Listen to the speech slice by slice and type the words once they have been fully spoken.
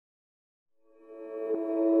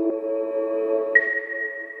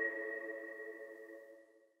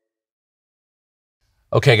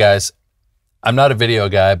Okay, guys, I'm not a video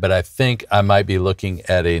guy, but I think I might be looking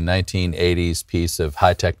at a 1980s piece of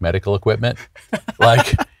high-tech medical equipment.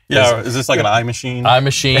 Like, yeah, is this like an eye machine? Eye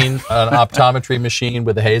machine, an optometry machine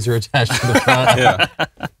with a hazer attached to the front. Yeah.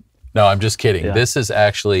 No, I'm just kidding. Yeah. This is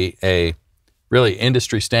actually a really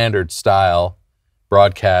industry standard style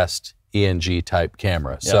broadcast ENG type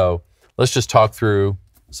camera. Yep. So let's just talk through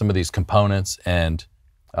some of these components and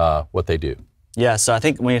what they do. Yeah, so I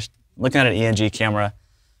think when you're looking at an ENG camera,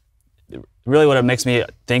 really what it makes me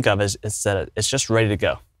think of is that it's just ready to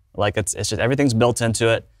go. Like it's just everything's built into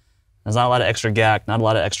it. There's not a lot of extra gack, not a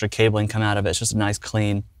lot of extra cabling coming out of it. It's just a nice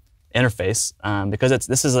clean interface because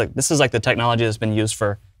this is like the technology that's been used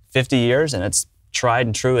for 50 years and it's tried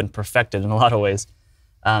and true and perfected in a lot of ways.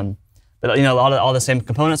 But you know, all the same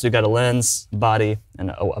components. We've got a lens, body,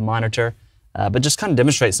 and a monitor. But just kind of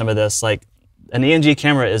demonstrate some of this. Like an ENG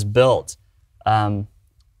camera is built,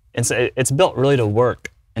 it's built really to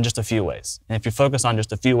work in just a few ways. And if you focus on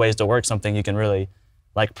just a few ways to work something, you can really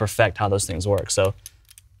like perfect how those things work. So,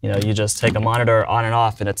 you know, you just take a monitor on and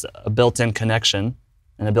off, and it's a built-in connection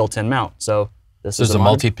and a built-in mount. So this is a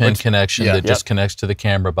multi-pin connection that just connects to the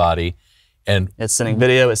camera body, and it's sending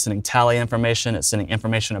video, it's sending tally information, it's sending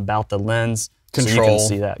information about the lens. Control. So you can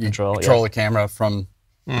see that. Control the camera from.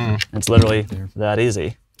 It's literally that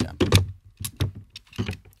easy. Yeah.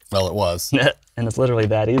 Well, it was. And it's literally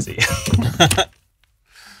that easy.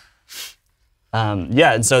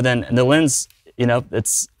 Yeah, and so then the lens, you know,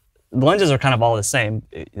 the lenses are kind of all the same,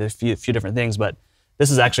 a few different things, but this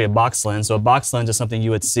is actually a box lens. So a box lens is something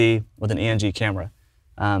you would see with an ENG camera.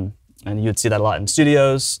 And you would see that a lot in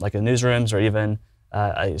studios, like in newsrooms, or even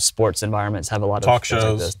sports environments have a lot of talk things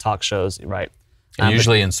shows. like this. Talk shows, right. And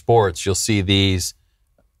usually in sports, you'll see these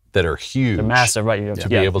that are huge. They're massive, right? You have to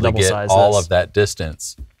be able to get all of that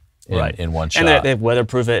distance in one shot. And they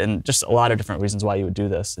weatherproof it, and just a lot of different reasons why you would do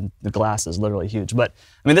this. And the glass is literally huge. But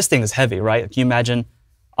I mean, this thing is heavy, right? Can you imagine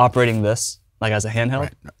operating this like as a handheld?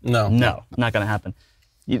 Right. No, not going to happen.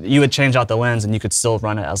 You would change out the lens, and you could still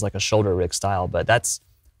run it as like a shoulder rig style. But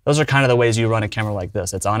those are kind of the ways you run a camera like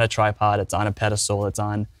this. It's on a tripod, it's on a pedestal,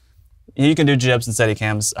 you can do jibs and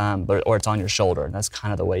Steadicams, or it's on your shoulder, and that's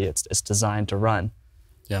kind of the way it's designed to run.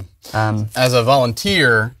 Yeah. As a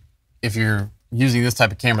volunteer, if you're using this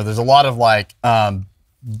type of camera, there's a lot of like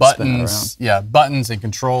buttons, buttons and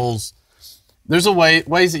controls. There's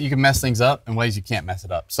ways that you can mess things up and ways you can't mess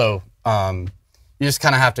it up. So you just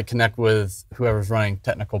kind of have to connect with whoever's running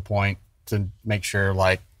technical point to make sure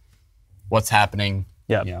like what's happening.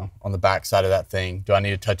 Yep. You know, on the back side of that thing. Do I need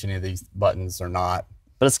to touch any of these buttons or not?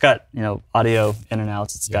 But it's got, you know, audio in and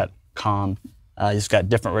outs. It's got comm. It's got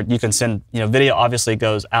different. You can send, you know, video obviously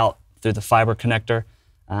goes out through the fiber connector,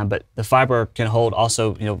 but the fiber can hold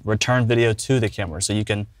also, you know, return video to the camera. So you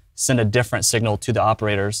can send a different signal to the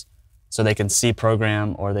operators, so they can see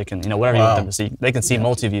program, or they can, you know, whatever you want them to see. They can see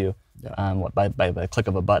multi-view by the click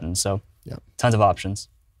of a button. So tons of options.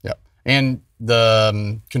 Yep. And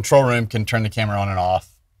the control room can turn the camera on and off,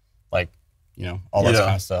 like, you know, all that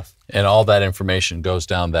kind of stuff. And all that information goes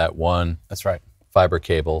down that one fiber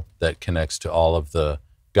cable that connects to all of the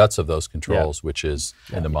guts of those controls, which is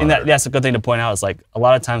in the monitor. And that's a good thing to point out, is like a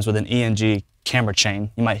lot of times with an ENG camera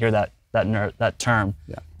chain, you might hear that term.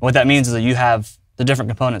 Yeah. And what that means is that you have the different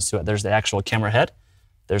components to it. There's the actual camera head,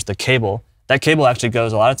 there's the cable. That cable actually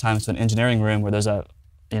goes a lot of times to an engineering room where there's a,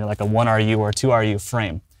 you know, like a 1RU or a 2RU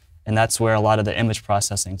frame. And that's where a lot of the image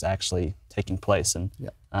processing is actually taking place. And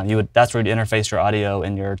that's where you interface your audio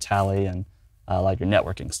and your tally and like your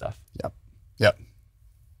networking stuff. Yep.